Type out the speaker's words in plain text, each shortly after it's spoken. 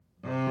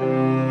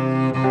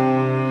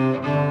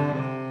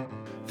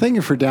Thank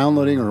you for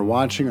downloading or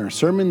watching our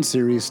sermon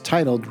series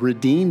titled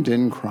Redeemed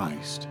in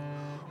Christ.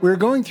 We're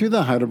going through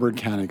the Heidelberg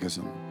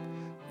Catechism.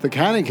 The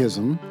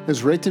Catechism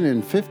is written in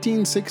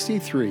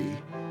 1563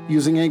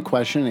 using a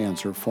question and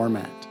answer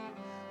format.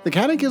 The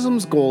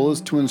Catechism's goal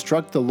is to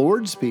instruct the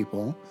Lord's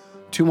people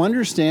to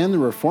understand the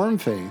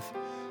Reformed faith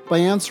by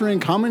answering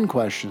common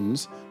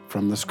questions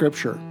from the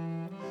Scripture.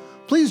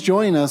 Please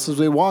join us as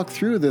we walk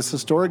through this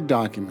historic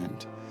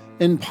document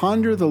and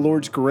ponder the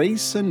Lord's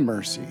grace and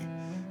mercy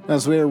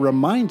as we are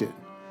reminded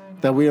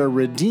that we are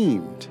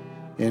redeemed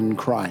in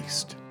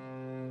Christ.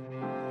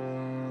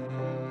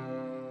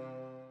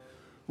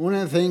 One of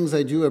the things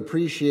I do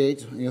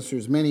appreciate, I guess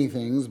there's many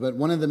things, but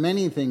one of the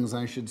many things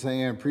I should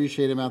say I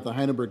appreciate about the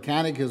Heidelberg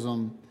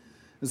Catechism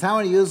is how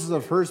it uses a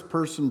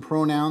first-person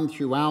pronoun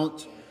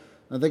throughout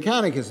the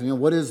Catechism.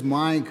 What is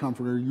my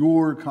comfort or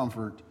your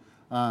comfort?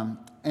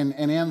 And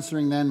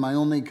answering then my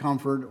only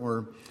comfort,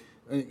 or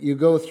you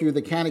go through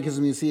the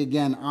Catechism, you see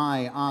again,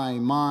 I,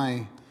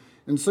 my.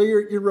 And so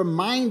you're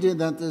reminded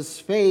that this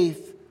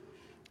faith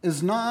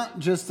is not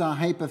just a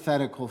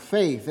hypothetical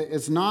faith.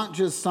 It's not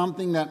just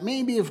something that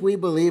maybe if we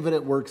believe it,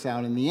 it works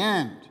out in the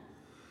end.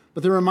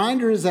 But the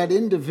reminder is that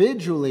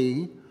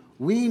individually,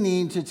 we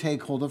need to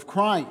take hold of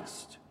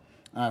Christ.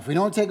 If we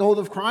don't take hold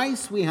of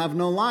Christ, we have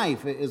no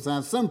life. It's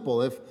that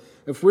simple.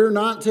 If we're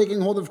not taking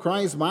hold of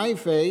Christ by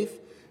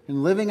faith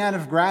and living out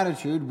of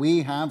gratitude,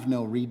 we have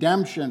no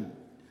redemption.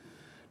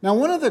 Now,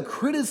 one of the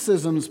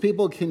criticisms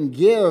people can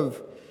give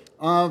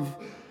of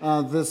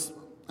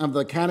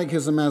the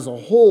Catechism as a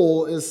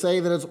whole is say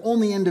that it's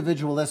only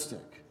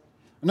individualistic.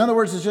 In other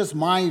words, it's just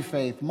my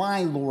faith,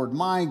 my Lord,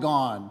 my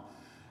God.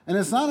 And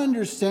it's not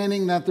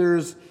understanding that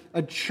there's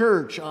a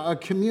church, a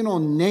communal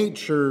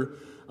nature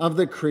of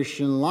the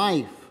Christian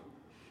life.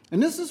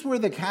 And this is where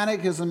the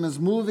Catechism is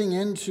moving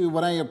into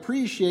what I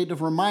appreciate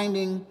of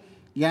reminding,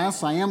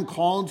 yes, I am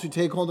called to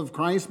take hold of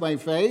Christ by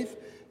faith,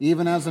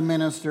 even as a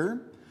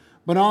minister,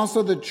 but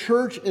also the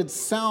church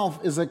itself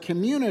is a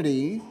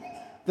community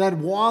that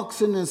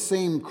walks in the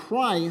same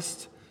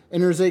Christ,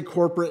 and there's a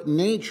corporate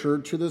nature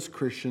to this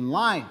Christian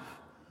life.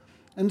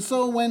 And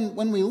so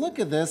when we look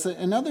at this,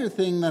 another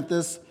thing that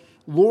this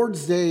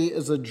Lord's Day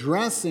is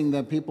addressing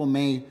that people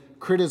may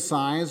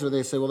criticize, or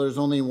they say, well, there's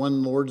only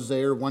one Lord's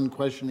Day or one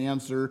question and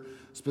answer,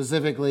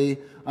 specifically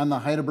on the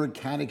Heidelberg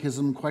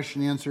Catechism,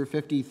 question and answer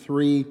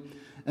 53,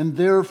 and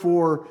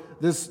therefore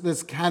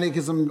this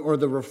catechism or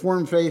the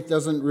Reformed faith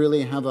doesn't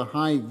really have a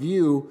high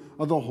view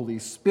of the Holy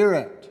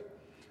Spirit.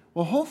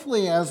 Well,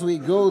 hopefully as we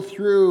go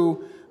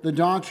through the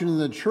doctrine of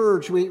the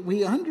church,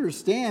 we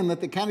understand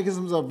that the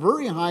Catechism is a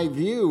very high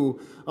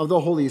view of the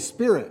Holy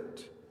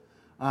Spirit.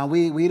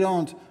 We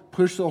don't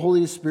push the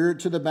Holy Spirit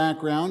to the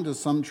background, as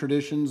some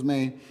traditions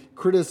may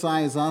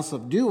criticize us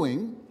of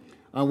doing.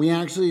 We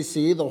actually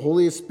see the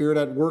Holy Spirit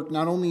at work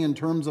not only in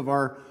terms of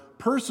our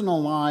personal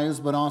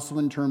lives, but also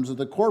in terms of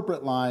the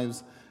corporate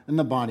lives in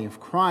the body of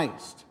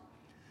Christ.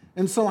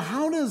 And so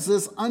how does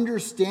this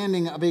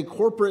understanding of a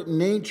corporate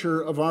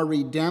nature of our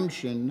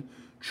redemption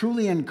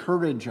truly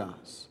encourage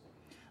us?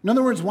 In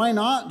other words, why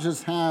not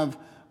just have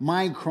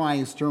my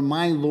Christ or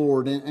my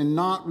Lord and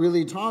not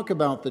really talk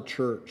about the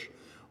church?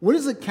 What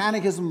is the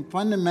Catechism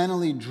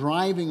fundamentally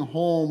driving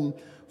home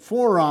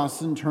for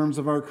us in terms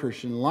of our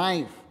Christian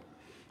life?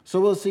 So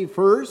we'll see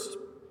first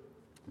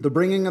the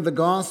bringing of the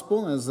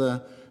gospel as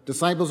the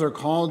disciples are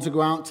called to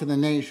go out to the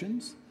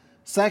nations.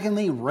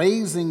 Secondly,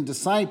 raising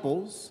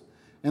disciples.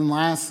 And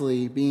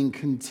lastly, being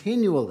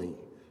continually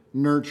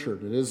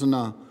nurtured. It isn't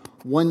a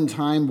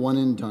one-time,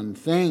 one-and-done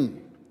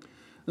thing.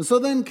 And so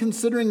then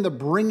considering the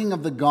bringing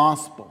of the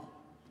gospel.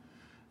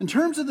 In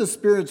terms of the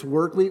Spirit's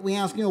work, we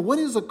ask, what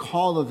is the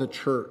call of the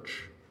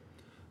church?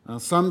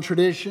 Some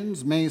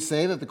traditions may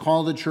say that the call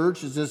of the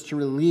church is just to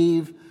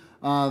relieve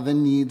the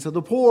needs of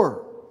the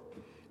poor.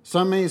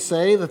 Some may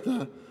say that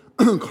the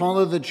call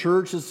of the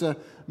church is to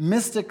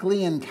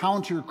mystically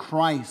encounter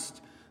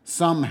Christ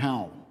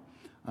somehow.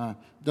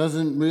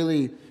 Doesn't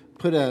really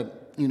put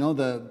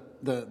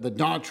the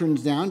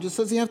doctrines down, just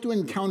says you have to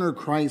encounter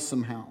Christ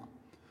somehow.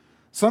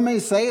 Some may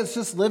say it's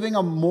just living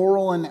a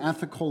moral and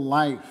ethical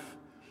life.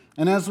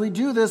 And as we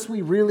do this,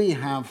 we really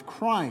have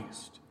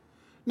Christ.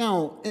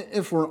 Now,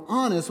 if we're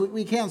honest,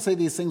 we can't say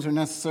these things are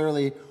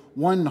necessarily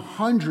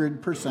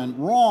 100%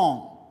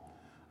 wrong.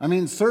 I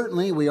mean,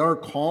 certainly we are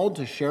called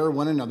to share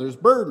one another's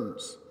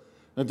burdens.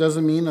 That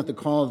doesn't mean that the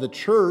call of the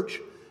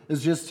church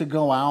is just to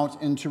go out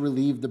and to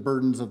relieve the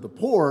burdens of the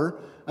poor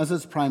as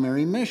its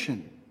primary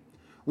mission.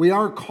 We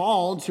are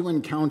called to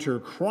encounter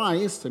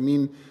Christ. I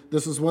mean,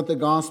 this is what the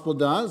gospel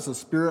does. The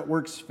Spirit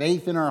works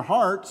faith in our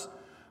hearts.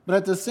 But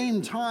at the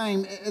same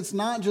time, it's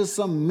not just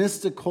some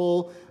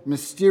mystical,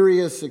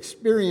 mysterious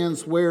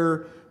experience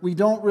where we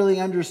don't really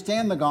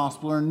understand the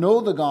gospel or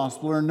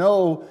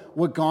know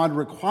what God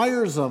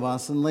requires of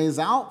us and lays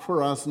out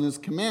for us in His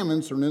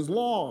commandments or in His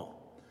law.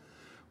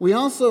 We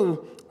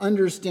also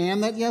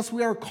understand that, yes,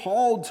 we are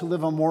called to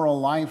live a moral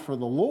life for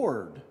the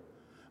Lord.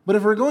 But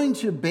if we're going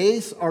to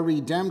base our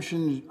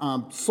redemption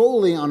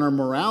solely on our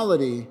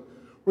morality,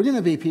 we're going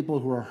to be people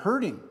who are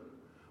hurting.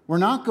 We're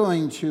not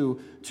going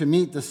to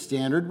meet the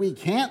standard. We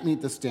can't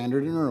meet the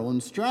standard in our own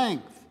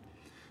strength.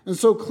 And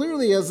so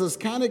clearly, as this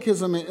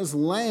catechism is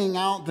laying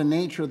out the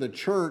nature of the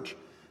church,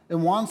 it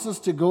wants us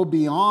to go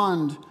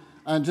beyond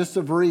just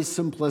a very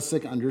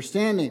simplistic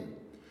understanding.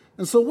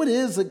 And so what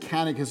is the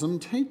catechism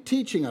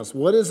teaching us?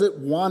 What does it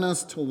want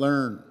us to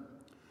learn?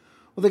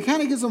 Well, the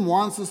catechism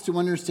wants us to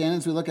understand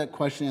as we look at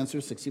question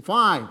answer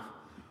 65.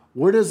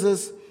 Where does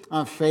this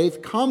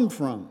faith come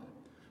from?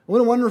 What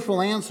a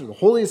wonderful answer. The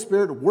Holy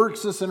Spirit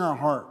works this in our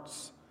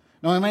hearts.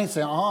 Now, we might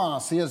say,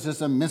 see, it's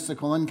just a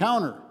mystical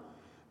encounter.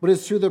 But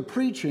it's through the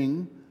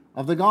preaching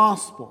of the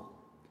gospel.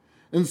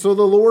 And so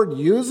the Lord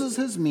uses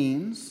his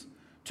means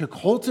to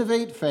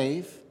cultivate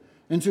faith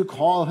and to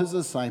call his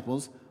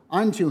disciples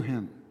unto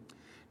him.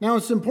 Now,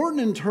 it's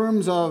important in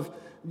terms of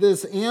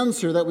this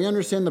answer that we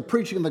understand the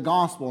preaching of the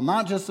gospel,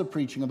 not just the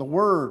preaching of the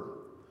word.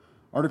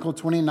 Article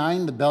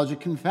 29, the Belgic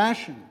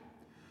Confession,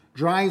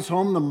 drives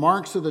home the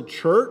marks of the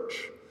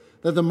church,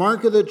 that the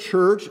mark of the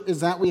church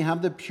is that we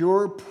have the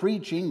pure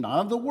preaching, not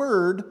of the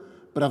word,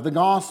 but of the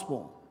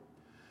gospel.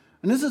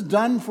 And this is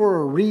done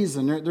for a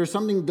reason. There's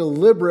something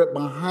deliberate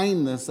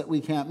behind this that we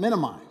can't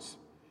minimize.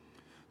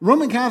 The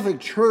Roman Catholic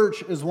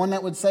Church is one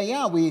that would say,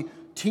 we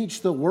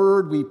teach the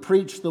word, we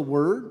preach the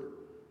word.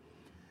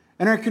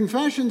 And our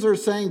confessions are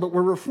saying, but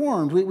we're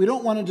Reformed. We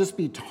don't want to just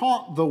be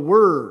taught the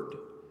word.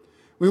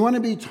 We want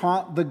to be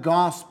taught the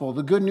gospel,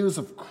 the good news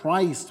of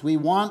Christ. We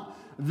want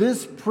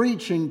this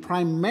preaching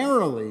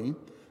primarily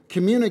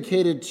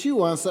communicated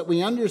to us that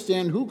we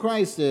understand who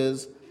Christ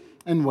is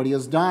and what he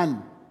has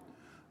done.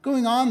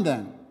 Going on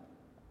then,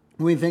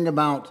 when we think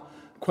about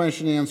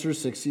question answer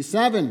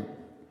 67,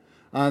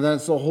 that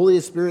the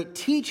Holy Spirit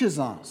teaches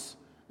us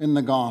in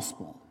the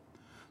gospel.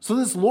 So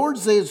this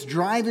Lord's Day is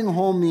driving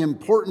home the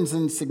importance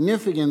and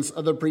significance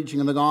of the preaching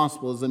of the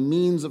gospel as a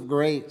means of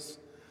grace.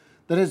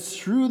 That it's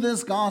through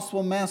this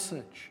gospel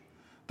message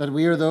that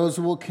we are those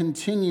who will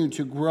continue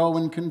to grow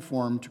and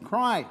conform to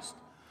Christ.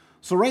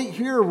 So right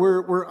here,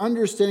 we're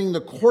understanding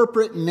the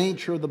corporate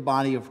nature of the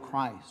body of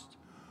Christ.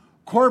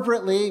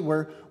 Corporately,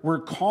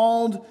 we're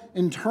called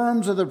in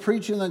terms of the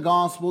preaching of the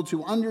gospel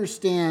to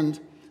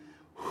understand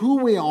who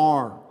we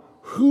are,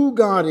 who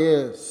God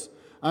is,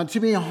 to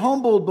be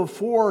humbled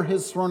before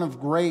his throne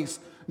of grace,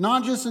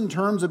 not just in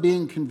terms of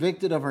being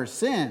convicted of our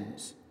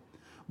sins,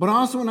 but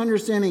also in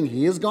understanding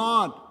he is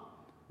God.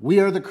 We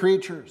are the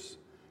creatures.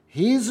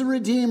 He's the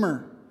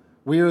Redeemer.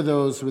 We are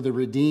those who are the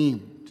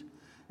redeemed.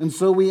 And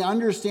so we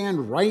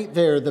understand right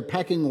there the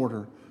pecking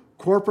order,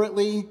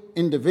 corporately,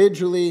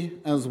 individually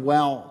as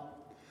well.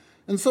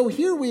 And so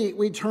here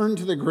we turn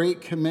to the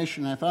Great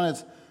Commission. I thought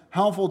it's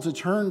helpful to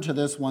turn to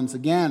this once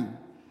again.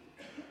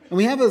 And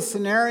we have a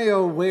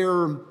scenario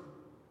where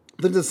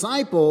the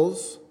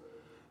disciples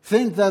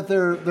think that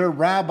their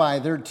rabbi,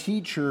 their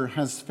teacher,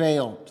 has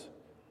failed.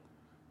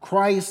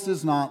 Christ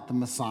is not the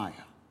Messiah.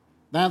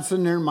 That's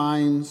in their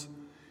minds.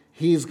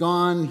 He's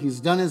gone. He's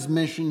done his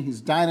mission.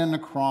 He's died on the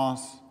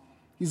cross.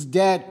 He's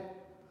dead.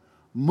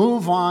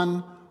 Move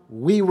on.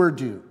 We were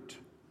duped.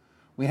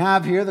 We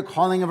have here the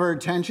calling of our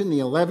attention, the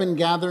 11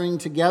 gathering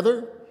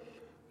together.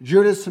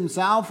 Judas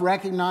himself,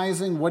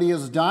 recognizing what he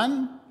has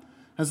done,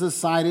 has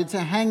decided to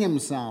hang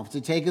himself,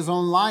 to take his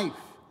own life.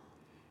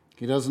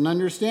 He doesn't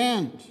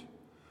understand.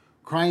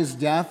 Christ's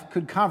death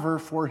could cover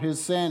for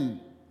his sin.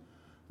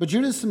 But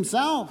Judas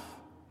himself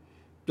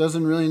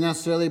doesn't really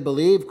necessarily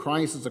believe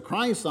Christ is a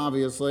Christ,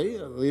 obviously,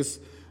 at least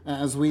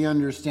as we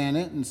understand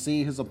it and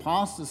see his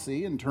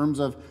apostasy in terms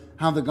of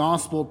how the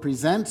gospel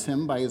presents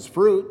him by his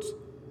fruit.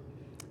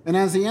 And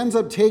as he ends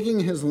up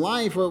taking his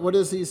life, what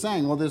is he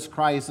saying? Well, this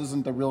Christ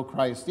isn't the real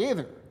Christ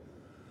either.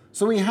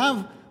 So we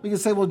can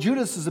say, well,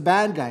 Judas is a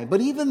bad guy. But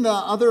even the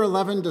other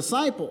 11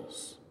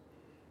 disciples,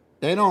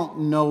 they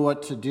don't know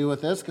what to do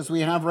with this because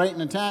we have right in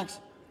the text,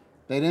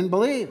 they didn't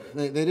believe.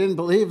 They didn't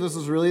believe this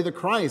is really the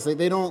Christ.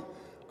 They don't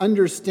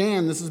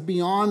understand. This is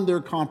beyond their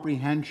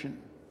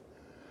comprehension.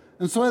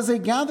 And so as they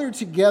gather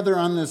together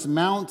on this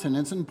mountain,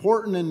 it's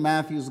important in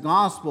Matthew's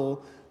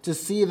gospel to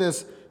see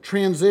this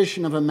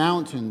transition of a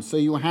mountain. So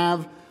you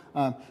have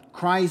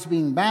Christ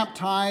being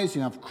baptized.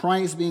 You have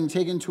Christ being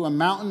taken to a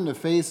mountain to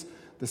face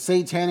the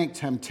satanic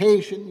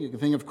temptation. You can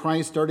think of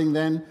Christ starting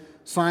then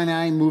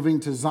Sinai, moving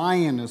to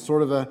Zion as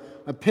sort of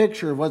a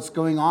picture of what's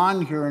going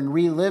on here and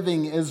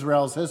reliving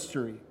Israel's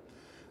history.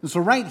 And so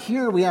right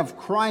here we have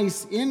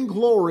Christ in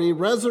glory,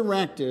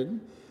 resurrected,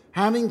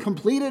 having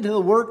completed the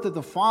work that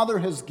the Father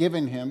has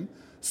given him,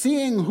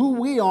 seeing who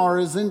we are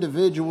as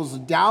individuals,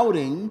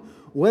 doubting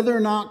whether or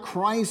not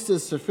Christ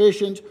is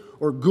sufficient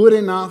or good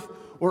enough,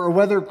 or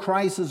whether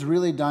Christ has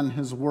really done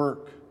his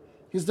work.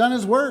 He's done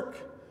his work.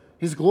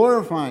 He's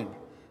glorified.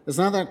 It's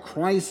not that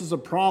Christ is a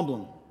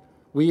problem.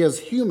 We as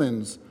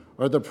humans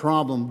are the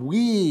problem.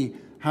 We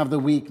have the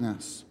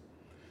weakness.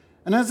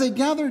 And as they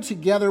gather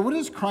together, what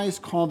does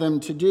Christ call them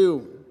to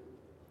do?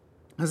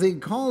 As he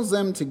calls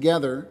them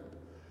together,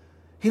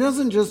 he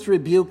doesn't just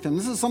rebuke them.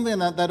 This is something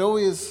that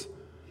always,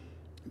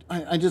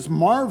 I just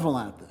marvel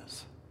at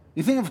this.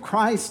 You think of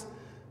Christ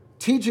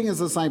teaching his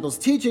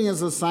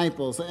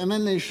disciples, and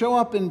then they show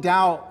up in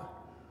doubt.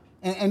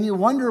 And you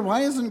wonder,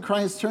 why isn't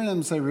Christ turn to them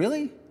and say,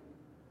 really?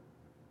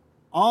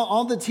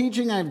 All the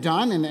teaching I've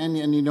done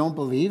and you don't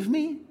believe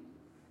me?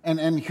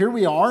 And here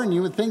we are, and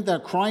you would think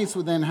that Christ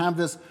would then have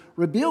this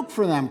rebuke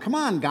for them. Come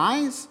on,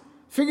 guys,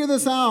 figure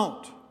this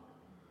out.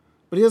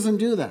 But he doesn't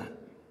do that.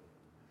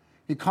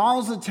 He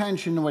calls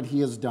attention to what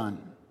he has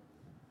done.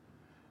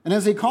 And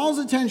as he calls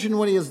attention to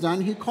what he has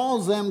done, he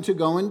calls them to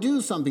go and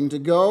do something, to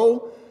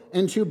go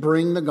and to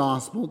bring the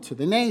gospel to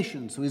the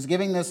nations. So he's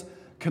giving this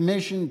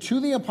commission to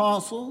the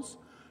apostles,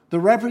 the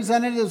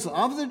representatives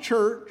of the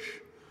church,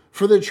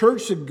 for the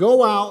church to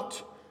go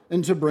out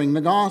and to bring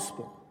the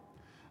gospel.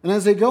 And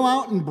as they go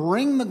out and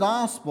bring the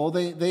gospel,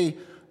 they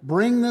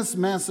bring this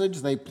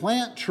message, they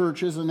plant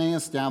churches, and they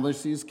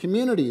establish these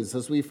communities,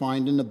 as we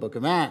find in the book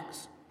of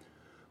Acts.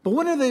 But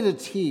what are they to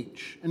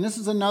teach? And this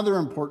is another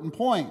important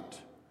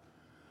point.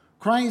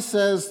 Christ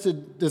says to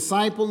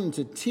disciple and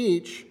to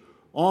teach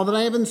all that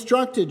I have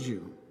instructed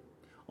you,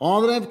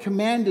 all that I have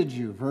commanded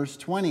you, verse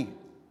 20.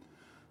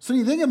 So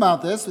you think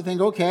about this, we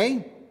think,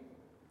 okay,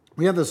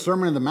 we have the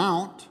Sermon on the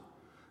Mount.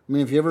 I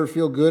mean, if you ever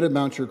feel good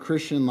about your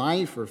Christian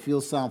life or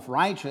feel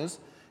self-righteous,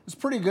 it's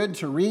pretty good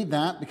to read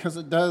that because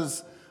it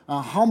does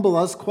humble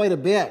us quite a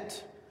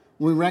bit.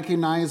 We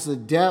recognize the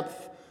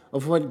depth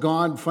of what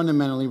God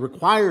fundamentally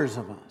requires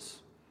of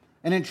us.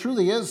 And it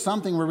truly is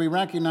something where we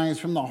recognize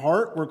from the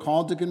heart we're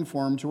called to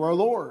conform to our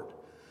Lord.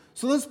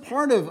 So that's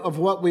part of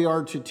what we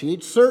are to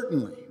teach,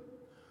 certainly.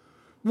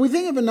 We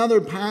think of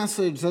another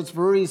passage that's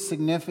very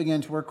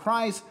significant where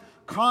Christ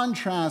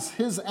contrasts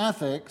his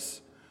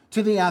ethics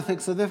to the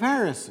ethics of the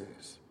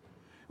Pharisees.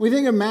 We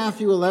think of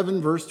Matthew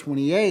 11, verse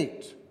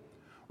 28.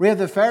 We have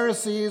the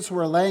Pharisees who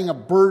are laying a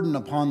burden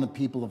upon the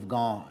people of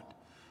God.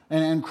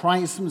 And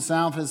Christ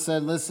himself has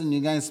said, listen, you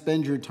guys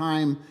spend your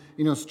time,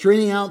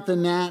 straining out the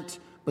gnat,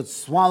 but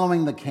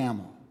swallowing the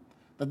camel.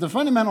 But the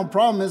fundamental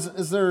problem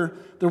is they're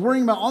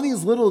worrying about all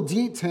these little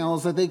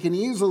details that they can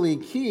easily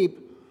keep,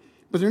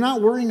 but they're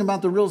not worrying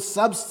about the real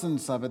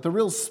substance of it, the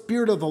real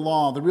spirit of the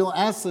law, the real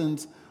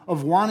essence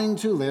of wanting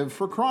to live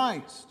for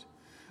Christ.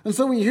 And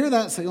so we hear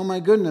that and say, oh my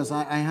goodness,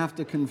 I have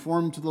to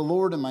conform to the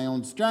Lord in my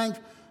own strength.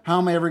 How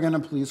am I ever going to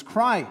please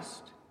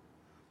Christ?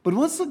 But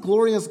what's the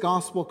glorious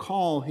gospel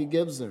call he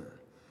gives there?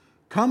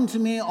 Come to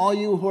me, all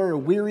you who are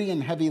weary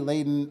and heavy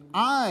laden,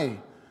 I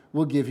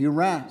will give you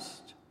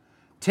rest.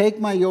 Take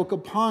my yoke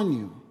upon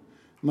you.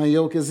 My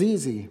yoke is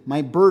easy.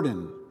 My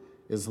burden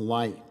is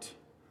light.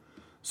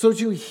 So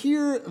to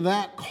hear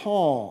that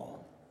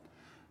call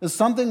is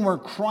something where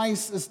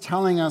Christ is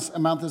telling us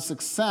about the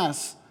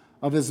success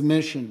of his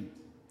mission.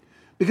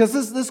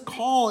 Because this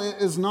call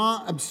is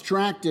not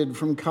abstracted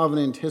from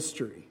covenant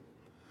history.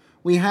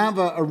 We have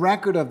a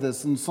record of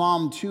this in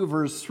Psalm 2,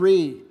 verse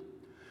 3,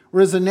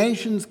 whereas the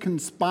nations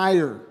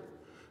conspire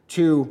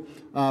to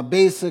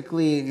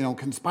basically,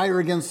 conspire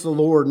against the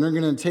Lord, and they're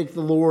going to take the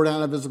Lord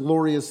out of his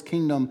glorious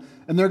kingdom,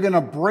 and they're going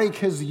to break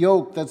his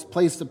yoke that's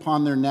placed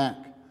upon their neck.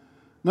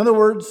 In other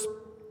words,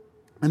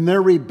 in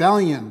their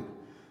rebellion,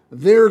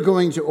 they're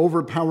going to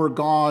overpower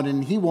God,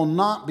 and he will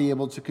not be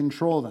able to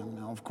control them.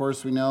 Now, of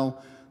course, we know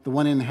the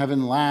one in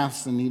heaven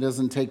laughs, and he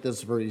doesn't take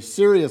this very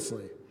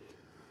seriously.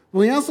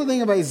 We also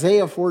think of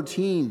Isaiah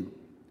 14,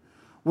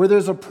 where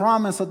there's a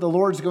promise that the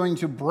Lord's going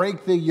to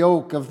break the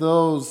yoke of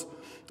those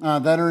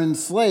that are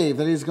enslaved,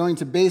 that he's going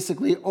to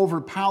basically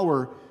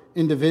overpower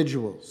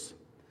individuals.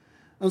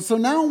 And so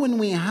now when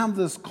we have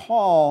this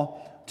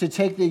call to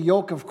take the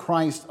yoke of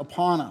Christ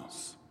upon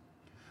us,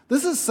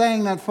 this is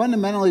saying that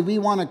fundamentally we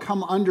want to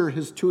come under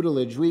his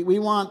tutelage. We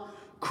want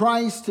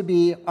Christ to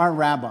be our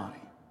rabbi.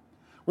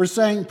 We're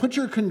saying, put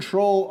your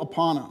control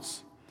upon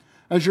us.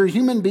 As your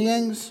human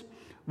beings,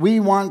 we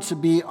want to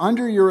be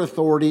under your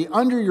authority,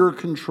 under your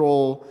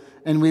control,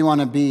 and we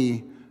want to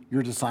be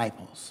your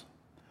disciples.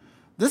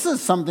 This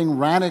is something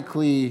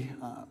radically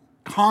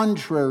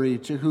contrary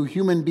to who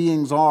human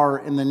beings are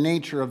in the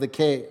nature of the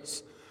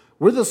case.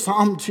 We're the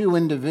Psalm 2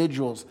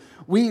 individuals.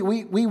 We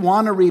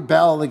want to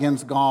rebel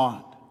against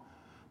God.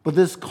 But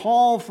this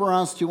call for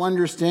us to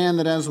understand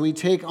that as we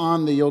take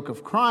on the yoke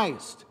of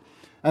Christ,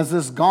 as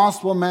this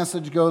gospel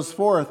message goes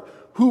forth,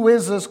 who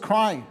is this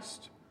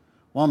Christ?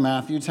 Well,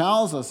 Matthew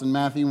tells us in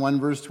Matthew 1,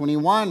 verse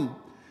 21,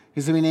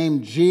 he's to be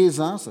named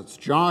Jesus, that's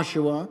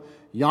Joshua,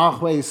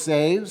 Yahweh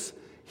saves.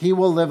 He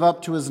will live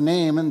up to his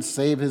name and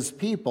save his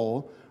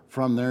people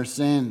from their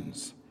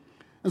sins.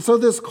 And so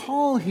this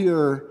call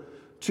here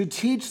to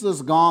teach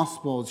this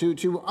gospel,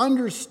 to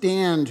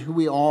understand who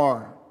we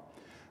are,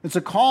 it's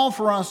a call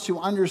for us to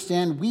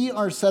understand we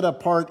are set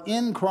apart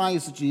in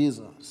Christ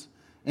Jesus,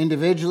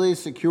 individually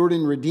secured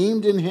and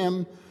redeemed in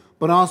him,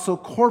 but also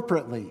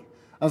corporately,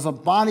 as a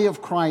body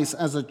of Christ,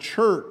 as a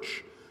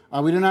church.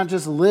 We do not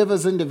just live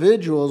as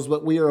individuals,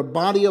 but we are a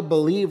body of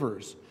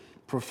believers,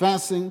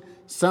 professing,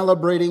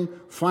 celebrating,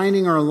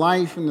 finding our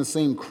life in the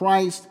same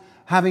Christ,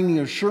 having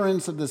the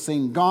assurance of the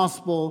same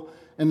gospel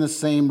and the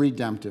same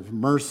redemptive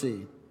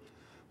mercy.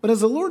 But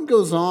as the Lord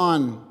goes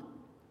on,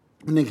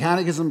 and the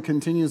Catechism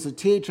continues to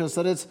teach us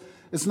that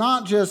it's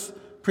not just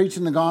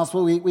preaching the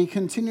gospel, we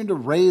continue to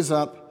raise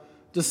up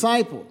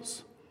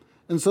disciples.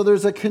 And so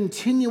there's a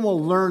continual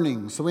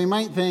learning. So we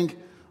might think,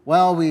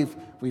 well, we've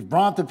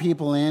brought the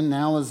people in.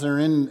 Now as they're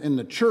in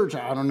the church,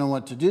 I don't know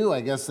what to do.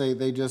 I guess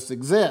they just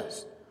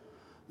exist.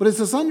 But it's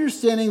this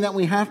understanding that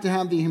we have to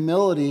have the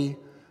humility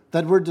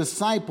that we're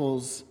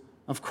disciples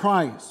of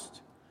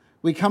Christ.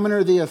 We come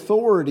under the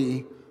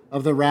authority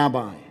of the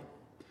rabbi.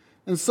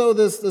 And so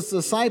this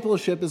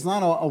discipleship is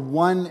not a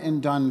one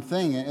and done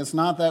thing. It's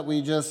not that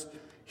we just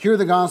hear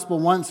the gospel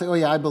once, say, oh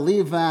yeah, I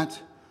believe that.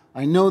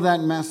 I know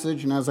that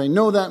message, and as I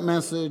know that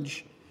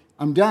message,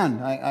 I'm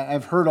done.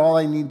 I've heard all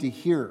I need to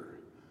hear.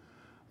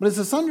 But it's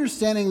this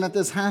understanding that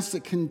this has to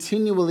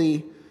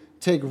continually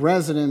take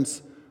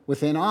residence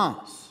within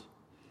us.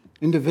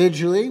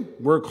 Individually,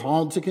 we're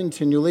called to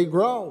continually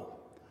grow.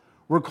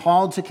 We're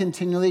called to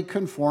continually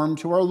conform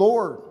to our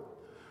Lord.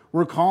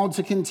 We're called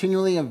to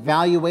continually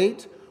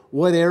evaluate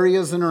what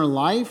areas in our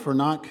life are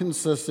not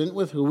consistent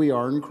with who we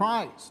are in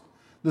Christ.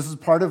 This is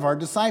part of our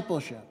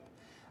discipleship.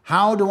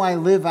 How do I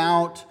live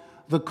out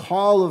the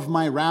call of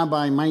my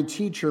rabbi, my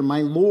teacher,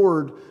 my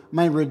Lord,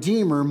 my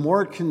Redeemer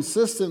more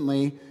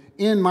consistently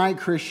in my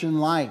Christian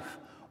life?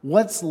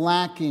 What's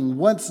lacking?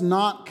 What's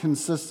not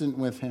consistent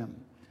with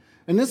him?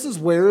 And this is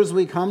where, as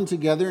we come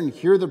together and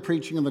hear the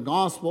preaching of the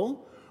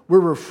gospel, we're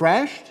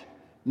refreshed,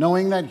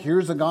 knowing that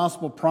here's a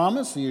gospel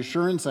promise, the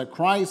assurance that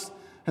Christ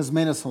has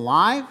made us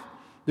alive.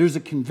 There's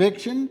a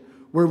conviction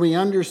where we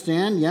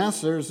understand,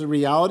 yes, there's the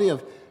reality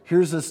of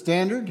here's his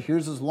standard,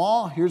 here's his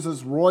law, here's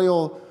his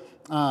royal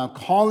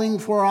calling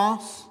for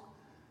us,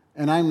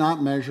 and I'm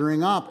not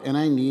measuring up, and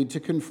I need to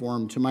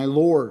conform to my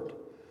Lord.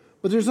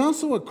 But there's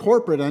also a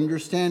corporate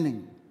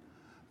understanding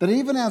that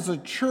even as a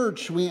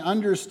church, we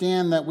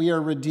understand that we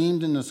are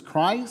redeemed in this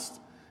Christ,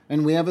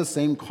 and we have the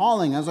same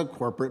calling as a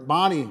corporate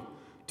body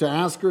to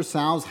ask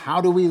ourselves,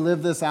 how do we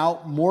live this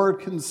out more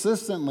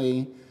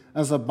consistently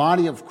as a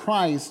body of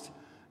Christ,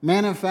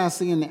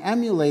 manifesting and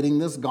emulating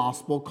this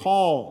gospel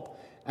call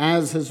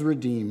as his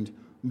redeemed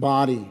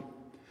body?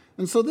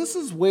 And so this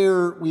is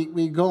where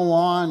we go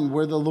on,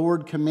 where the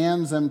Lord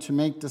commands them to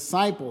make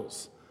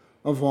disciples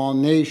of all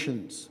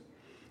nations.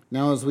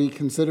 Now, as we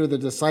consider the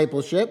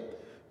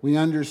discipleship, we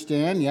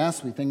understand,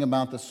 yes, we think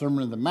about the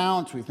Sermon on the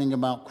Mount, we think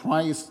about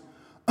Christ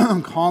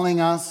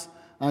calling us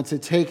to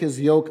take his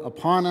yoke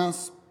upon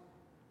us,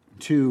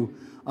 to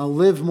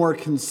live more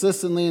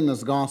consistently in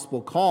this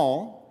gospel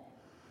call.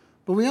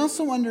 But we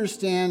also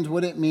understand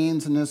what it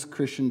means in this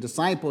Christian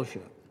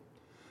discipleship.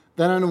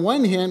 That on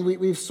one hand,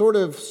 we've sort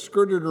of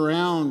skirted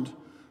around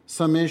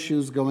some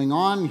issues going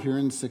on here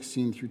in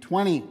 16 through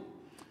 20.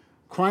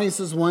 Christ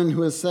is one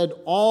who has said,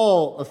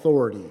 all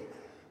authority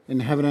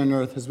in heaven and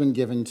earth has been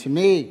given to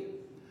me.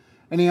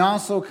 And he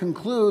also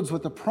concludes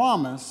with the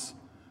promise,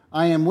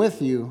 I am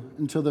with you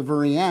until the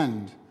very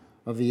end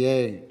of the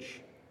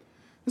age.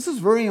 This is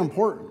very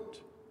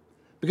important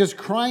because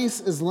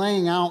Christ is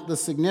laying out the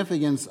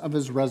significance of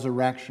his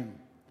resurrection.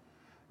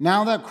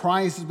 Now that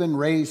Christ has been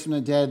raised from the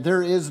dead,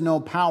 there is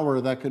no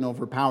power that can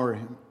overpower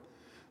him.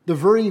 The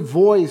very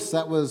voice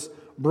that was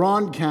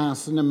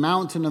broadcast in the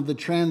mountain of the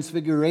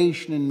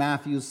transfiguration in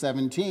Matthew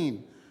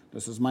 17.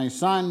 This is my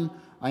son,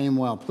 I am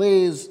well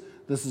pleased.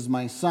 This is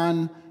my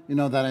son,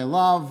 that I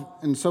love.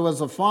 And so as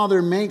the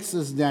Father makes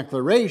this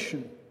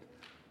declaration,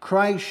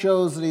 Christ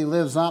shows that he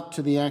lives up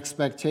to the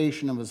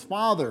expectation of his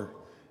Father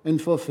and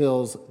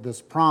fulfills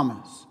this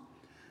promise.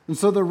 And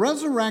so the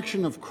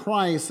resurrection of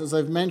Christ, as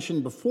I've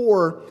mentioned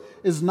before,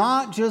 is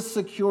not just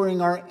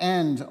securing our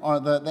end, or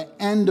the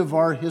end of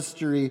our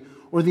history,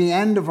 or the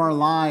end of our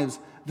lives,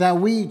 that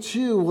we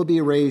too will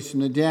be raised from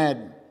the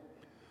dead.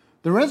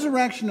 The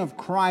resurrection of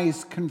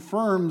Christ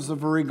confirms the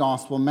very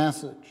gospel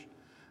message,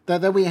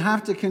 that we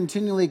have to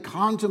continually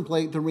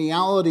contemplate the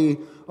reality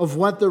of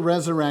what the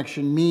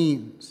resurrection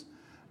means.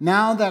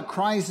 Now that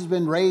Christ has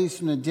been raised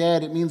from the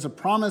dead, it means the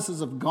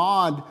promises of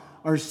God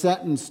are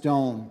set in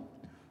stone.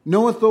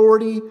 No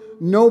authority,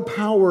 no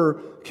power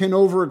can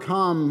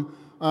overcome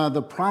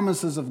the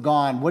promises of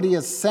God. What he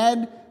has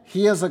said,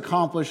 he has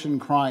accomplished in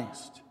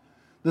Christ.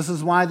 This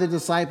is why the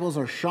disciples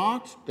are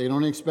shocked. They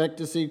don't expect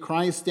to see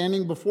Christ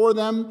standing before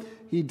them.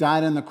 He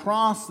died on the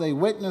cross. They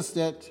witnessed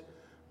it.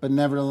 But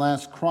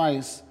nevertheless,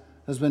 Christ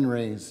has been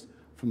raised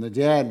from the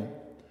dead.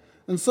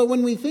 And so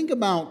when we think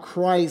about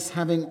Christ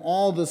having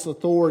all this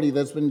authority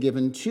that's been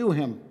given to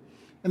him,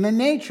 and the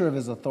nature of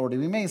his authority,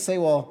 we may say,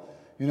 well,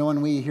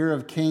 when we hear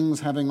of kings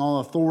having all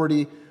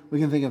authority, we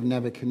can think of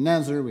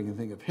Nebuchadnezzar, we can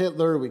think of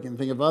Hitler, we can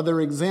think of other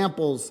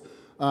examples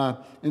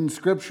in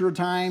Scripture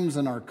times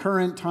and our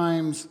current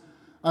times.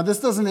 This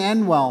doesn't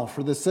end well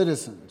for the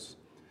citizens.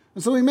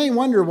 And so we may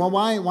wonder, well,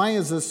 why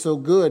is this so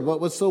good?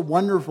 What's so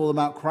wonderful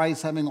about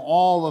Christ having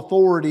all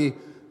authority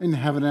in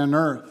heaven and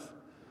earth?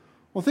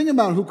 Well, think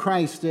about who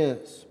Christ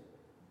is.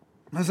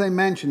 As I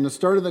mentioned, the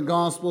start of the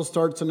gospel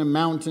starts in a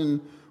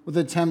mountain with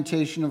the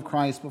temptation of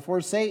Christ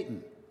before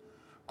Satan.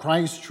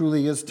 Christ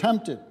truly is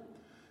tempted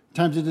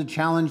to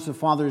challenge the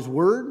Father's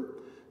word,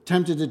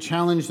 tempted to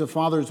challenge the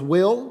Father's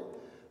will,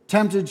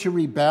 tempted to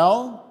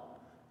rebel,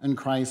 and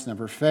Christ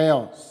never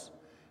fails.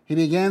 He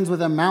begins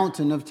with a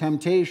mountain of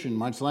temptation,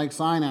 much like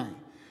Sinai.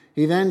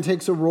 He then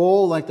takes a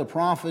role like the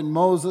prophet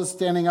Moses,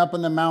 standing up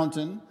on the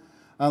mountain,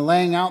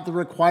 laying out the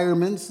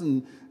requirements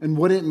and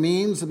what it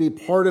means to be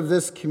part of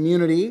this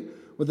community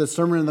with the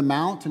Sermon on the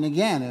Mount. And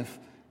again, if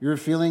you're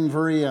feeling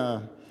very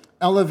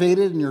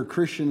elevated in your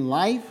Christian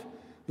life,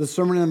 the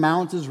Sermon on the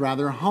Mount is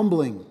rather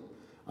humbling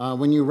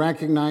when you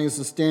recognize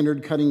the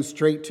standard cutting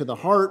straight to the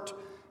heart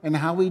and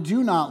how we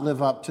do not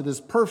live up to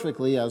this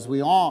perfectly as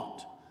we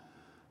ought.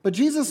 But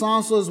Jesus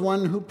also is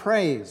one who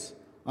prays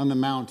on the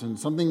mountain,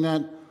 something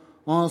that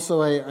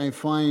also I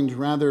find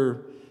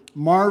rather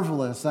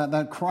marvelous,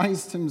 that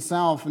Christ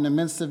himself in the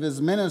midst of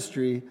his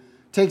ministry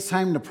takes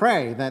time to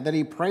pray, that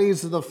he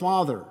prays to the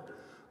Father.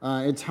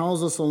 It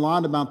tells us a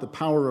lot about the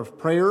power of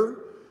prayer,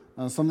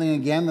 something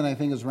again that I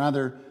think is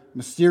rather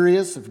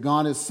mysterious. If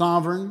God is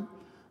sovereign,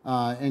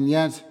 and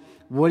yet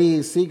what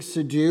he seeks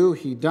to do,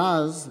 he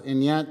does,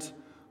 and yet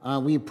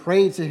we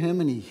pray to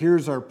him and he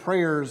hears our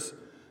prayers.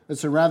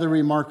 It's a rather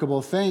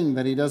remarkable thing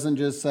that he doesn't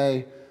just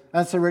say,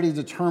 that's already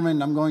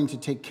determined, I'm going to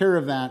take care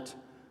of that,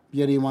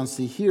 yet he wants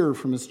to hear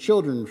from his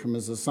children, from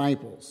his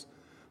disciples.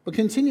 But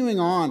continuing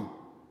on,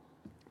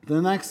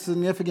 the next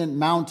significant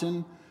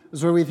mountain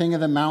is where we think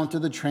of the Mount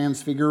of the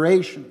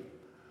Transfiguration.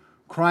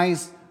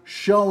 Christ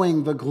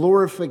showing the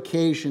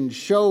glorification,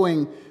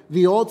 showing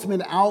the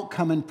ultimate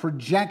outcome and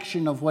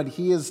projection of what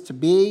he is to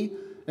be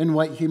and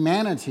what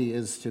humanity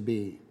is to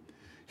be.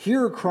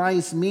 Here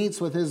Christ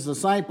meets with his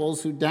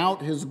disciples who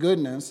doubt his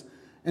goodness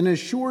and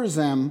assures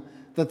them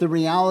that the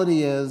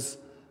reality is,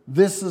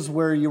 this is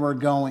where you are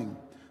going.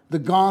 The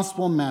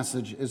gospel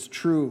message is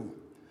true.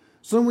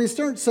 So when we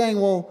start saying,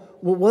 well,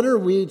 what are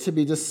we to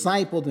be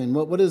discipled in?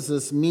 What does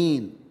this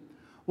mean?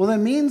 Well, it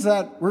means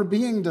that we're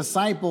being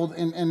discipled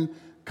in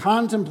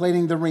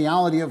contemplating the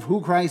reality of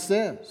who Christ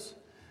is.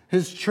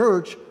 His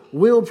church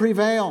will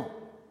prevail.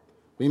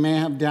 We may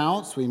have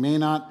doubts. We may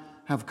not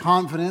have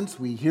confidence.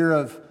 We hear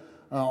of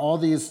all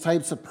these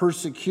types of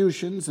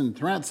persecutions and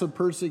threats of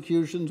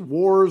persecutions,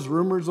 wars,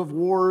 rumors of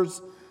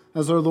wars,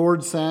 as our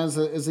Lord says,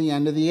 is the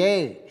end of the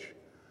age.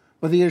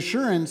 But the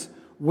assurance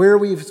where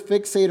we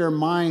fixate our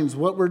minds,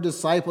 what we're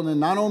discipled in,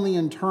 not only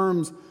in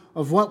terms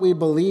of what we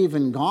believe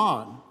in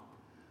God,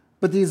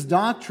 but these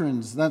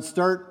doctrines that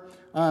start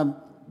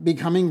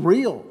becoming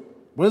real.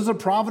 What does the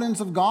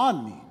providence of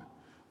God mean?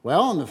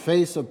 Well, in the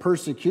face of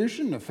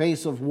persecution, in the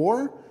face of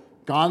war,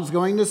 God's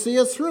going to see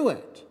us through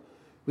it.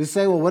 We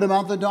say, well, what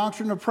about the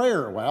doctrine of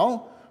prayer?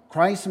 Well,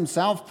 Christ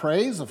himself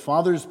prays. The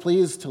Father is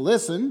pleased to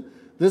listen.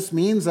 This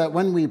means that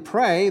when we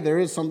pray, there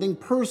is something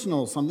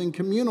personal, something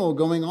communal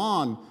going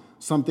on,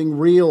 something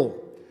real.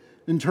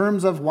 In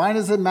terms of why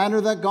does it matter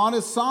that God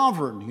is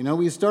sovereign?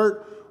 We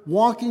start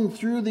walking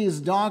through these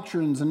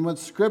doctrines and what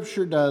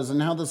Scripture does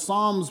and how the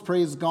Psalms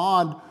praise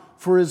God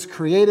for his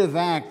creative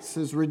acts,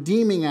 his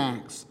redeeming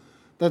acts,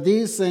 that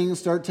these things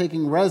start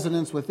taking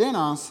residence within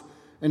us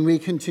and we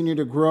continue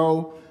to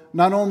grow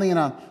not only in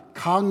a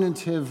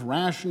cognitive,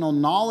 rational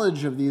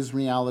knowledge of these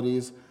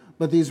realities,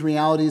 but these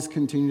realities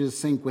continue to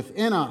sink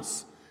within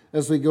us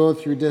as we go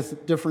through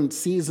different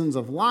seasons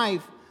of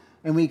life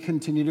and we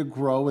continue to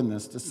grow in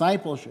this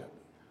discipleship.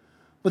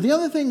 But the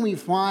other thing we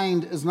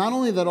find is not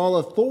only that all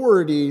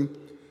authority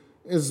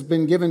has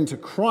been given to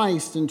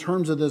Christ in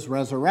terms of this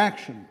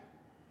resurrection,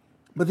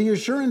 but the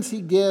assurance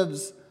he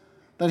gives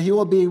that he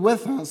will be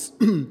with us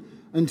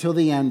until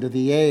the end of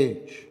the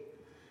age.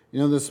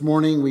 This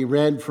morning we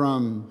read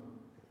from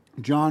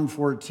John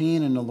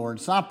 14 in the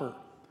Lord's Supper.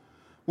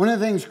 One of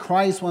the things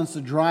Christ wants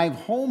to drive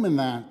home in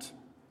that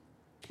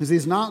is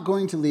he's not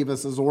going to leave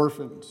us as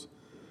orphans.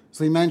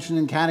 So he mentioned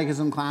in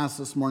catechism class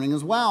this morning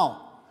as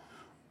well.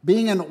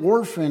 Being an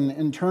orphan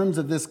in terms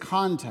of this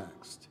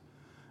context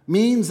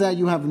means that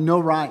you have no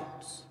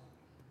rights.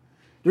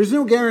 There's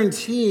no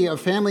guarantee of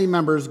family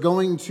members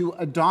going to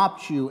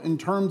adopt you in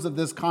terms of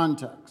this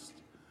context.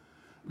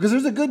 Because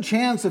there's a good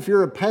chance if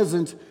you're a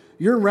peasant,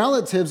 your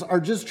relatives are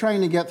just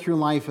trying to get through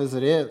life as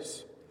it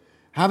is.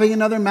 Having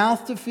another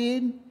mouth to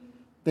feed,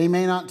 they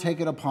may not take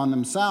it upon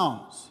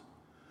themselves.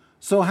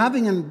 So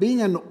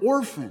being an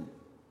orphan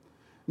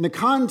in the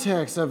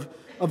context of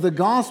the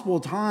gospel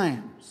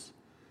times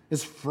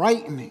is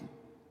frightening.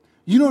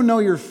 You don't know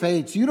your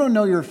fates. You don't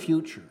know your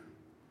future.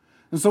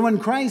 And so when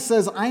Christ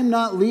says, I'm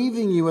not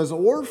leaving you as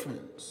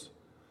orphans,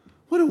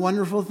 what a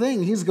wonderful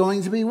thing. He's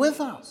going to be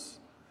with us.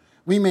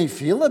 We may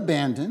feel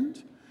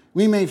abandoned.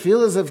 We may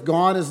feel as if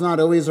God is not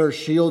always our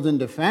shield and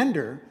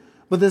defender,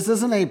 but this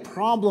isn't a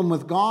problem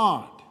with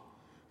God.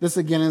 This,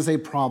 again, is a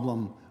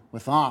problem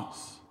with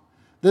us.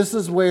 This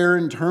is where,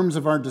 in terms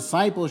of our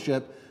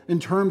discipleship, in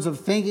terms of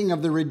thinking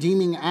of the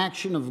redeeming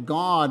action of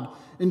God,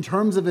 in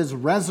terms of his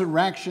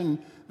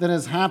resurrection that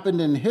has happened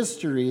in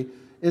history,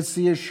 it's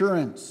the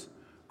assurance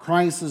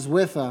Christ is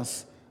with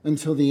us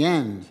until the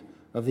end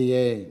of the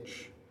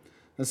age.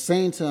 As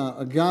St.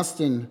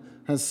 Augustine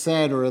has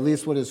said, or at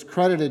least what is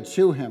credited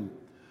to him,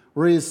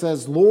 where he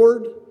says,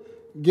 Lord,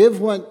 give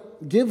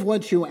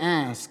what you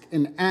ask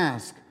and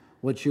ask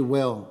what you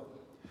will.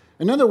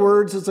 In other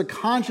words, it's a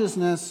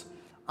consciousness,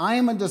 I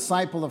am a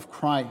disciple of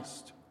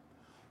Christ.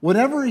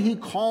 Whatever he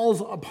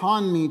calls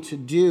upon me to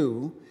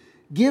do,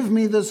 Give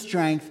me the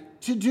strength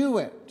to do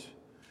it.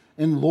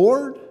 And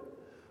Lord,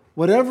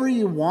 whatever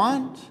you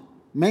want,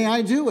 may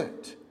I do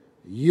it.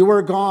 You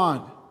are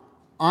God.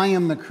 I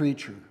am the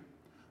creature.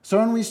 So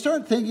when we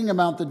start thinking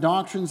about the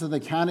doctrines of the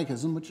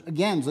Catechism, which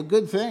again is a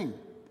good thing,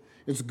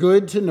 it's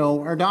good to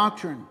know our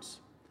doctrines.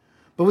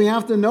 But we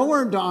have to know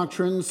our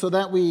doctrines so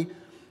that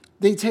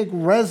they take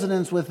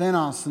residence within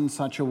us in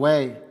such a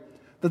way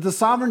that the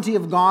sovereignty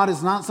of God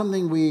is not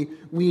something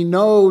we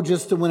know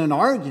just to win an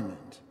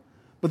argument,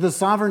 but the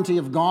sovereignty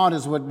of God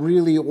is what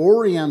really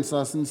orients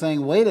us in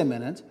saying, wait a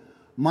minute,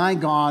 my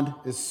God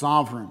is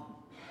sovereign.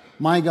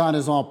 My God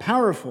is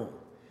all-powerful,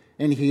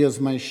 and he is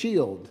my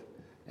shield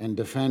and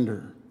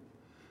defender.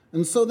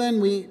 And so then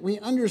we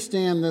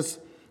understand this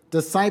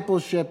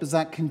discipleship is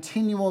that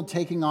continual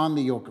taking on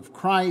the yoke of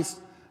Christ,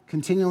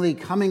 continually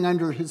coming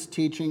under his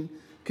teaching,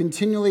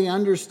 continually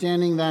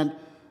understanding that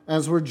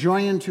as we're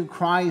joined to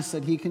Christ,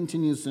 that he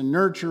continues to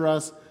nurture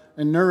us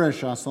and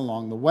nourish us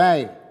along the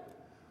way.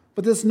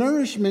 But this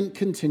nourishment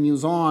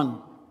continues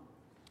on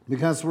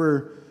because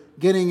we're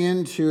getting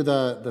into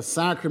the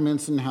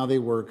sacraments and how they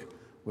work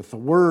with the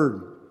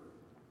Word.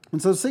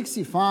 And so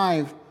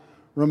 65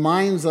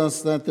 reminds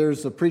us that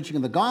there's the preaching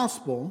of the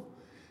gospel,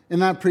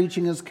 and that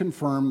preaching is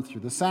confirmed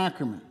through the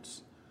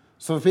sacraments.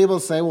 So if people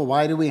say, well,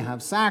 why do we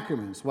have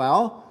sacraments?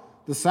 Well,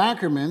 the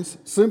sacraments,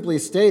 simply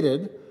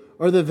stated,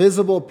 are the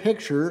visible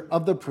picture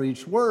of the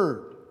preached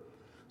word.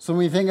 So when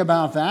we think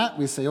about that,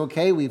 we say,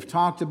 okay, we've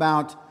talked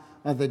about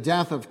the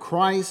death of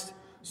Christ,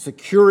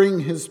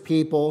 securing his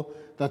people,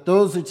 that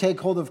those who take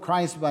hold of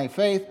Christ by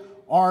faith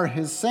are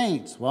his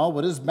saints. Well,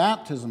 what does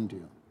baptism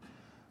do?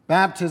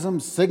 Baptism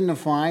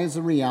signifies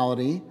the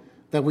reality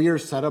that we are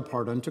set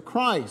apart unto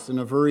Christ in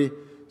a very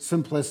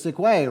simplistic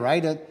way,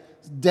 right?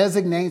 It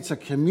designates a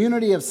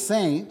community of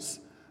saints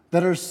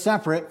that are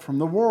separate from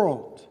the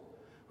world.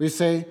 We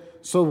say,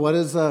 so what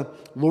does the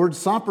Lord's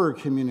Supper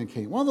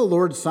communicate? Well, the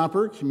Lord's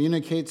Supper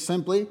communicates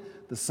simply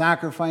the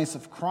sacrifice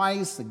of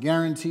Christ, the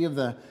guarantee of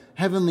the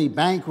heavenly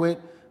banquet,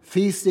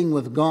 feasting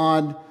with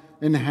God,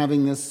 and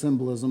having this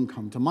symbolism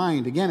come to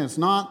mind. Again, it's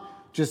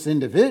not just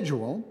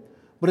individual,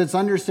 but it's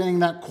understanding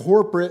that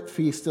corporate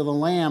feast of the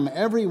Lamb,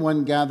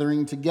 everyone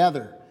gathering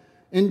together,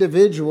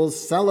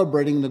 individuals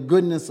celebrating the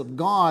goodness of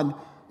God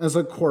as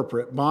a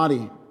corporate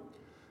body.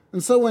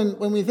 And so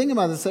when we think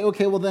about this, say,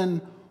 okay, well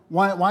then,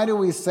 why do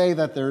we say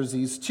that there's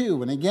these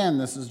two? And again,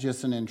 this is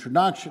just an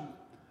introduction.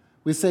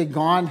 We say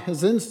God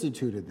has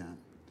instituted them.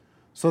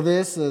 So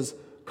this is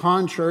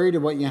contrary to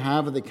what you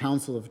have at the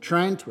Council of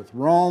Trent with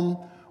Rome,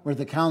 where at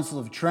the Council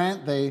of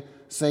Trent they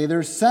say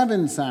there's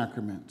 7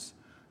 sacraments.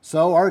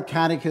 So our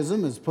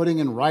catechism is putting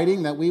in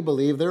writing that we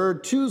believe there are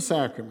 2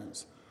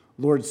 sacraments,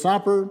 Lord's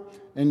Supper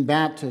and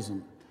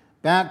baptism.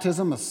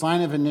 Baptism, a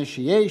sign of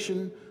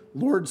initiation,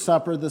 Lord's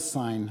Supper, the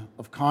sign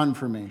of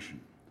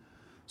confirmation.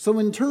 So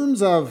in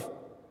terms of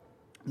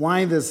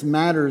why this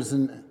matters,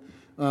 and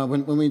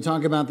when we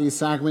talk about these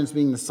sacraments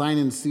being the sign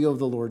and seal of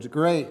the Lord's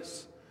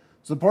grace,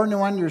 it's important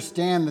to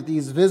understand that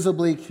these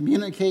visibly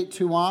communicate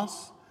to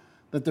us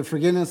that the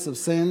forgiveness of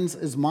sins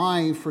is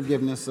my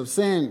forgiveness of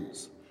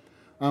sins.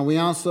 We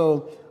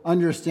also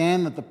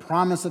understand that the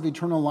promise of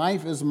eternal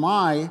life is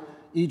my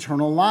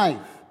eternal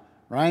life,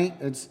 right?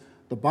 It's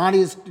the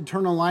body's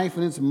eternal life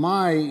and it's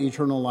my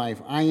eternal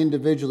life. I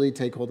individually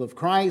take hold of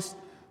Christ.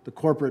 The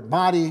corporate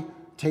body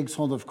takes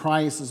hold of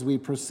Christ as we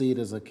proceed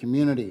as a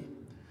community.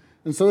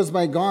 And so it's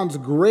by God's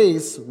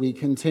grace we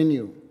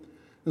continue.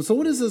 And so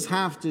what does this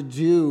have to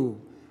do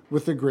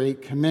with the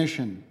Great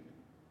Commission?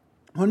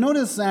 Well,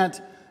 notice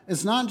that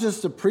it's not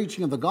just a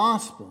preaching of the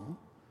gospel,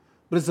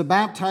 but it's a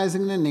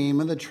baptizing in the name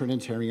of the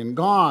Trinitarian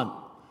God.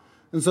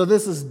 And so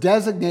this is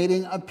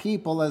designating a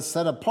people as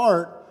set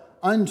apart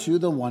unto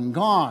the one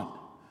God.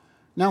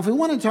 Now, if we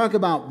want to talk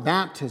about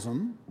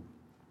baptism,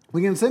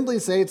 we can simply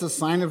say it's a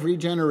sign of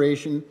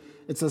regeneration.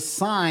 It's a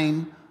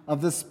sign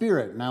of the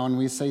Spirit. Now, when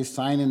we say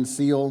sign and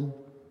seal,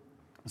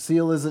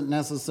 seal isn't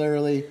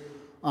necessarily,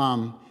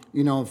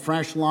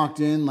 fresh locked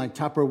in like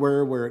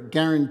Tupperware where it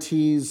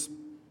guarantees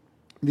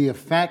the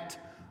effect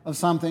of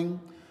something.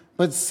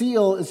 But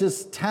seal is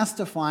just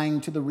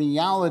testifying to the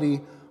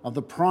reality of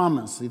the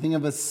promise. You think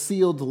of a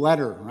sealed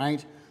letter,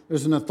 right?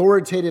 There's an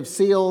authoritative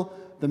seal.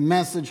 The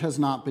message has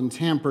not been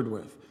tampered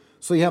with.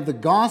 So you have the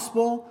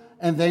gospel,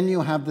 and then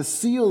you have the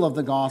seal of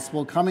the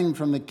gospel coming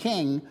from the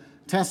king,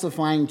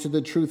 testifying to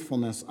the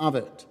truthfulness of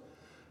it.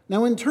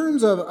 Now, in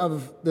terms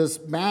of this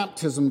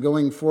baptism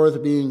going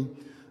forth being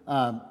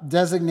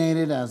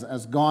designated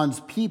as God's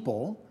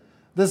people,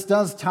 this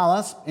does tell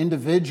us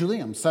individually,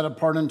 I'm set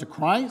apart unto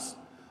Christ,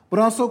 but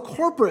also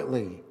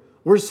corporately,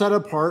 we're set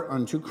apart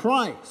unto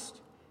Christ.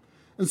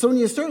 And so when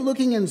you start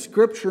looking in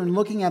Scripture and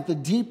looking at the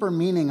deeper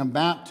meaning of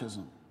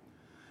baptism,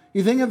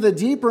 you think of the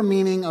deeper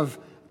meaning of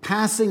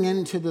passing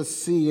into the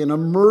sea and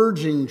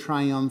emerging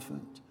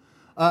triumphant,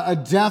 a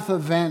death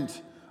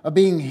event, of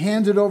being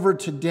handed over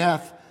to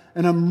death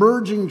and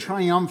emerging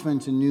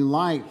triumphant in new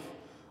life.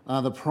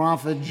 The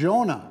prophet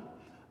Jonah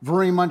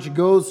very much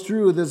goes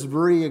through this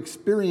very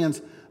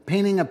experience,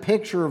 painting a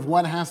picture of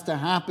what has to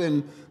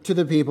happen to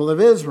the people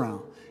of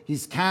Israel.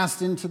 He's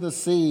cast into the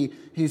sea.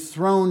 He's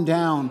thrown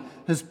down.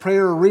 His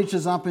prayer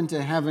reaches up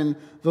into heaven.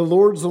 The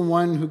Lord's the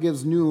one who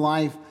gives new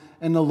life,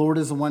 and the Lord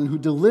is the one who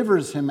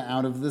delivers him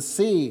out of the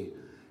sea.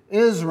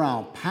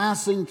 Israel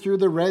passing through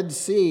the Red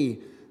Sea,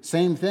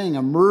 same thing,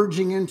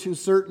 emerging into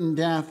certain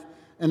death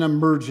and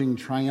emerging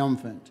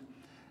triumphant.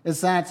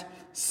 It's that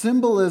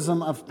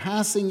symbolism of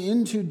passing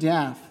into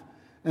death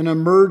and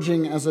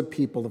emerging as a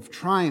people of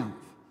triumph.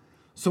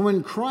 So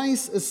when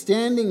Christ is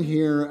standing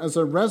here as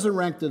a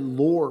resurrected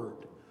Lord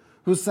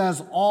who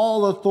says,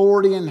 all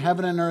authority in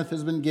heaven and earth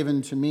has been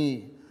given to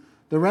me,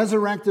 the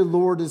resurrected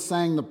Lord is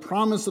saying the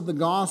promise of the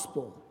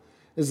gospel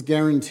is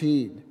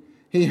guaranteed.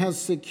 He has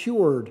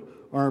secured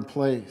our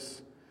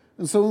place.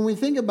 And so when we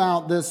think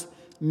about this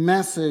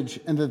message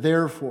and the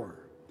therefore,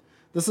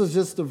 this is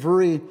just the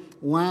very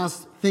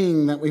last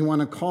thing that we want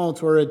to call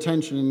to our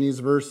attention in these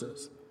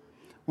verses.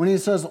 When he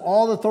says,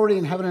 all authority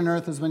in heaven and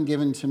earth has been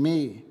given to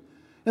me,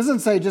 it doesn't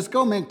say just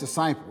go make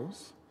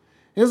disciples.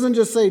 It doesn't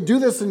just say do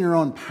this in your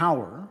own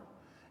power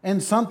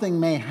and something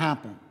may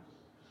happen.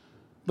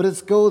 But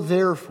it's go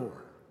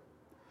therefore.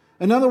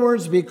 In other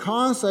words,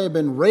 because I have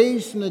been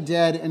raised from the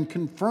dead and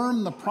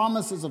confirmed the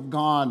promises of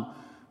God,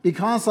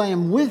 because I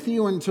am with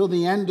you until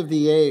the end of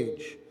the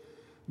age,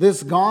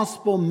 this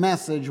gospel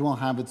message will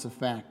have its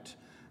effect.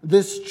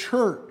 This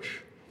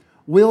church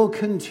will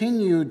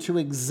continue to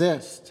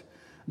exist.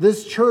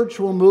 This church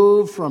will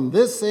move from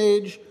this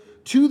age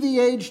to the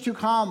age to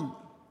come.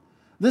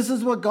 This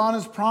is what God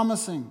is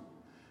promising.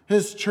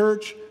 His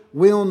church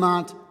will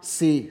not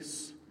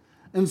cease.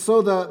 And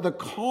so the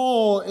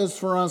call is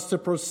for us to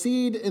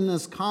proceed in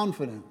this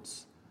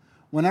confidence.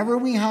 Whenever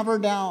we have our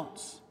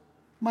doubts,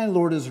 my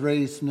Lord is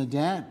raised from the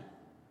dead.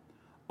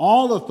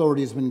 All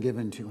authority has been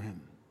given to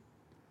him.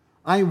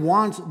 I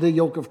want the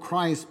yoke of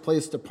Christ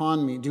placed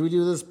upon me. Do we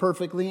do this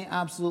perfectly?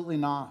 Absolutely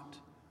not.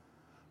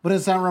 But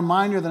it's that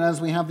reminder that as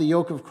we have the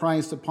yoke of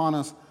Christ upon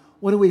us,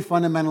 what do we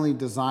fundamentally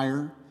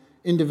desire,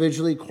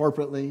 individually,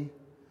 corporately?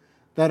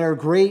 That our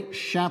great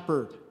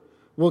shepherd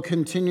will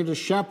continue to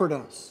shepherd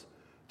us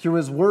through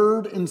his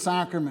word and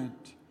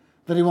sacrament,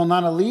 that he will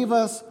not leave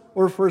us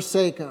or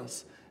forsake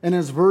us. And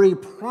his very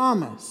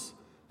promise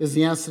is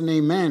yes and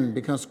amen,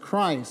 because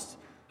Christ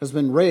has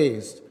been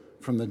raised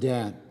from the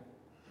dead.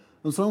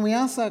 And so when we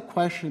ask that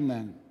question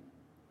then,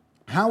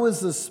 how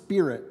is the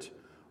Spirit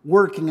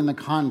working in the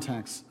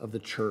context of the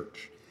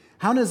church?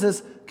 How does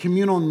this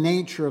communal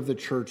nature of the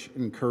church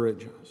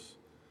encourage us?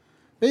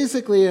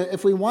 Basically,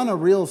 if we want a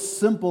real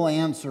simple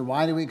answer,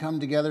 why do we come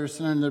together,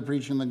 sit under the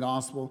preaching of the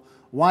gospel?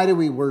 Why do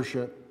we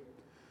worship?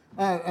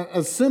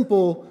 A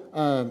simple,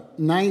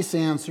 nice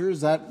answer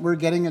is that we're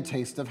getting a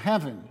taste of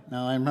heaven.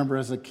 Now, I remember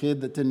as a kid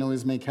that didn't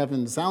always make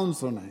heaven sound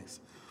so nice.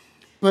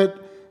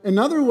 But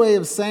another way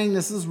of saying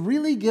this is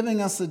really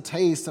giving us a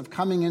taste of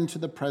coming into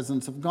the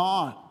presence of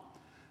God.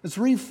 It's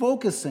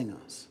refocusing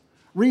us,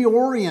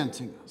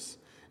 reorienting us.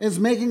 It's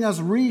making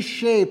us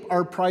reshape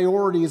our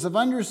priorities of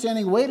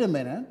understanding, wait a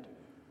minute,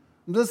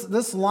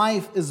 this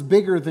life is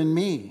bigger than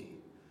me.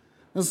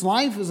 This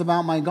life is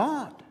about my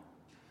God.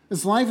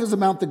 This life is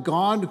about the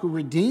God who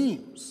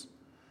redeems.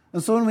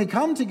 And so when we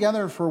come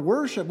together for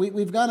worship,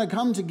 we've got to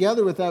come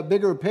together with that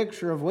bigger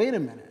picture of, wait a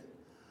minute,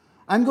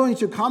 I'm going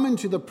to come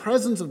into the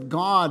presence of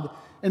God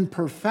in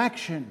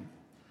perfection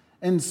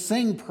and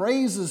sing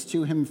praises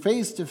to him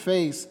face to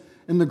face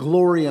in the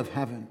glory of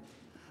heaven.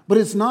 But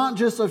it's not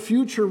just a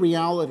future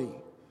reality.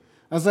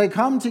 As I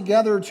come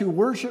together to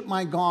worship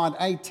my God,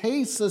 I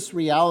taste this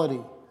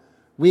reality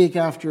week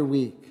after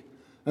week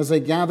as I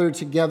gather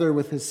together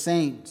with his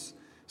saints,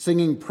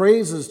 singing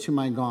praises to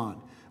my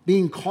God,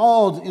 being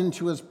called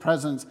into his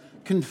presence,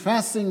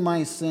 confessing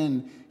my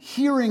sin,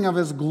 hearing of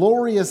his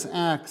glorious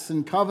acts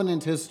in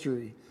covenant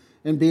history,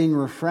 and being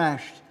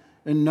refreshed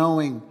and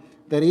knowing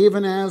that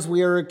even as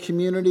we are a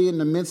community in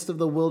the midst of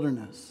the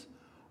wilderness,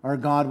 our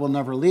God will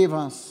never leave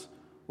us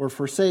or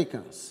forsake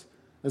us,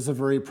 is the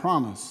very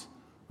promise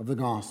of the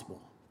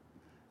gospel.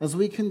 As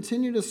we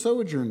continue to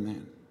sojourn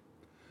then,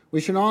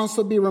 we should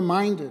also be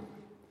reminded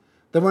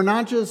that we're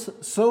not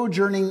just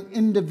sojourning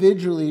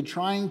individually,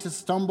 trying to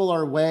stumble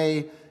our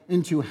way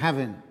into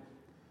heaven,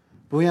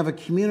 but we have a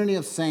community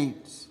of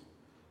saints,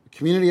 a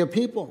community of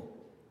people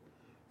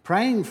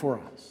praying for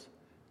us,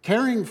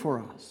 caring for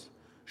us,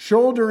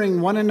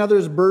 shouldering one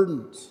another's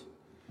burdens,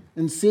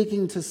 and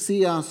seeking to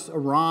see us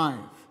arrive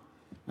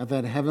at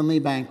that heavenly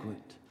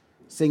banquet,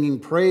 singing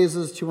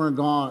praises to our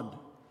God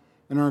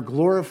in our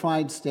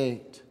glorified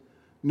state,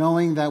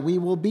 knowing that we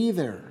will be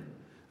there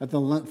at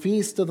the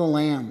feast of the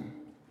Lamb,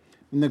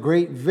 and the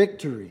great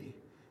victory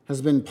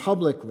has been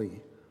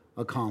publicly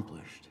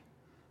accomplished.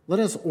 Let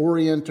us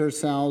orient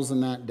ourselves in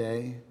that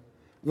day.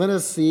 Let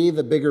us see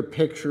the bigger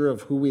picture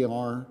of who we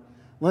are.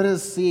 Let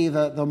us see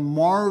the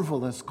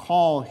marvelous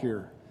call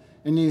here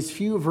in these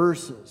few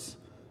verses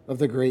of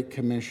the Great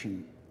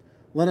Commission.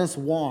 Let us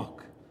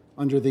walk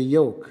under the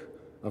yoke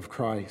of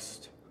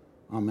Christ.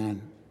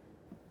 Amen.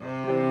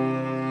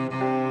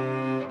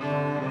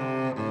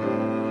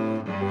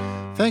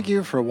 Thank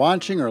you for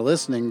watching or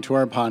listening to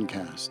our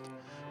podcast.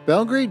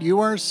 Belgrade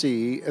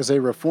URC is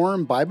a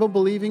Reformed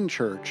Bible-believing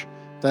church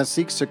that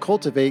seeks to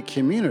cultivate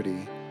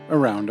community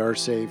around our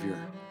Savior.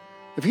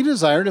 If you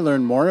desire to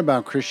learn more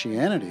about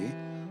Christianity,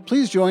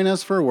 please join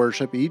us for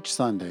worship each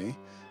Sunday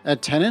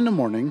at 10 in the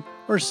morning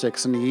or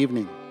 6 in the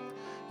evening.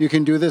 You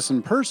can do this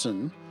in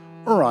person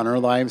or on our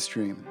live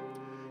stream.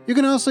 You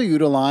can also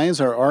utilize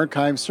our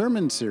archive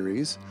sermon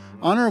series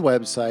on our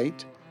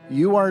website,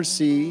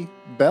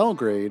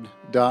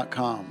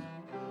 urcbelgrade.com,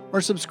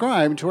 or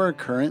subscribe to our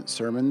current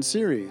sermon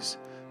series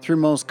through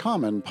most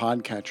common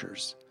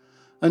podcatchers.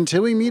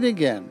 Until we meet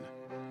again,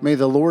 may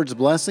the Lord's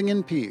blessing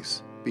and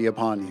peace be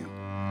upon you.